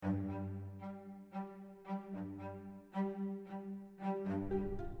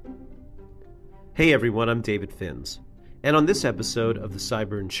Hey everyone, I'm David Finz. And on this episode of the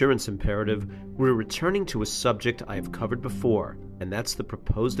Cyber Insurance Imperative, we're returning to a subject I have covered before, and that's the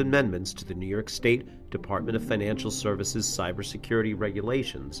proposed amendments to the New York State Department of Financial Services cybersecurity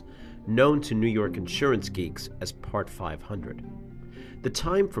regulations, known to New York insurance geeks as Part 500. The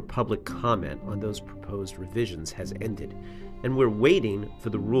time for public comment on those proposed revisions has ended, and we're waiting for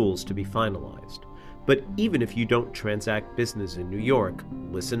the rules to be finalized. But even if you don't transact business in New York,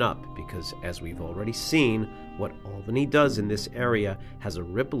 listen up, because as we've already seen, what Albany does in this area has a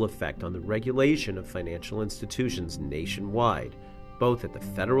ripple effect on the regulation of financial institutions nationwide, both at the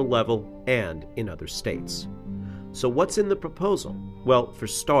federal level and in other states. So what's in the proposal? Well, for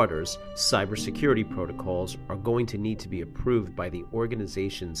starters, cybersecurity protocols are going to need to be approved by the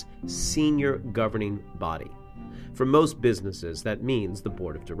organization's senior governing body. For most businesses, that means the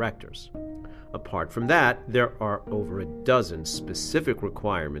board of directors. Apart from that, there are over a dozen specific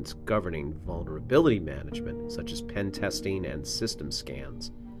requirements governing vulnerability management, such as pen testing and system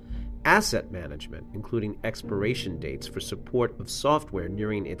scans, asset management, including expiration dates for support of software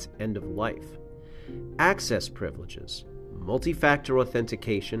nearing its end of life, access privileges, multi-factor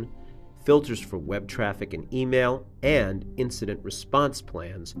authentication, filters for web traffic and email, and incident response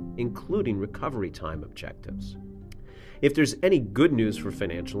plans, including recovery time objectives. If there's any good news for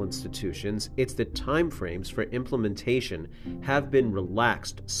financial institutions, it's that timeframes for implementation have been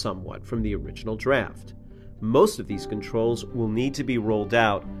relaxed somewhat from the original draft. Most of these controls will need to be rolled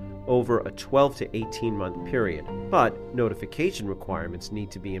out over a 12 to 18-month period, but notification requirements need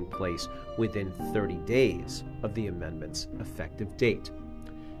to be in place within 30 days of the amendment's effective date.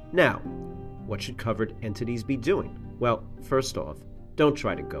 Now, what should covered entities be doing? Well, first off, don't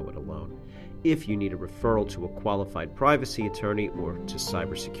try to go it alone. If you need a referral to a qualified privacy attorney or to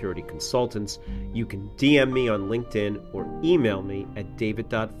cybersecurity consultants, you can DM me on LinkedIn or email me at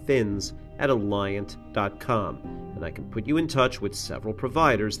david.finz@alliant.com, and I can put you in touch with several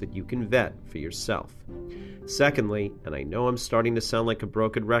providers that you can vet for yourself. Secondly, and I know I'm starting to sound like a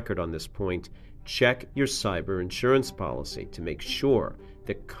broken record on this point, check your cyber insurance policy to make sure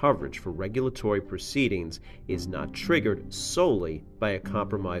that coverage for regulatory proceedings is not triggered solely by a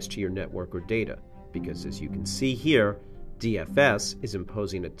compromise to your network or data, because as you can see here, DFS is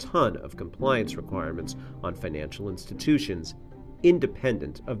imposing a ton of compliance requirements on financial institutions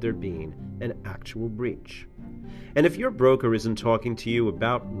independent of there being an actual breach. And if your broker isn't talking to you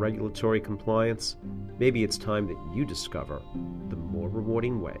about regulatory compliance, maybe it's time that you discover the more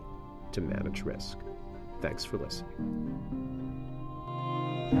rewarding way to manage risk. Thanks for listening.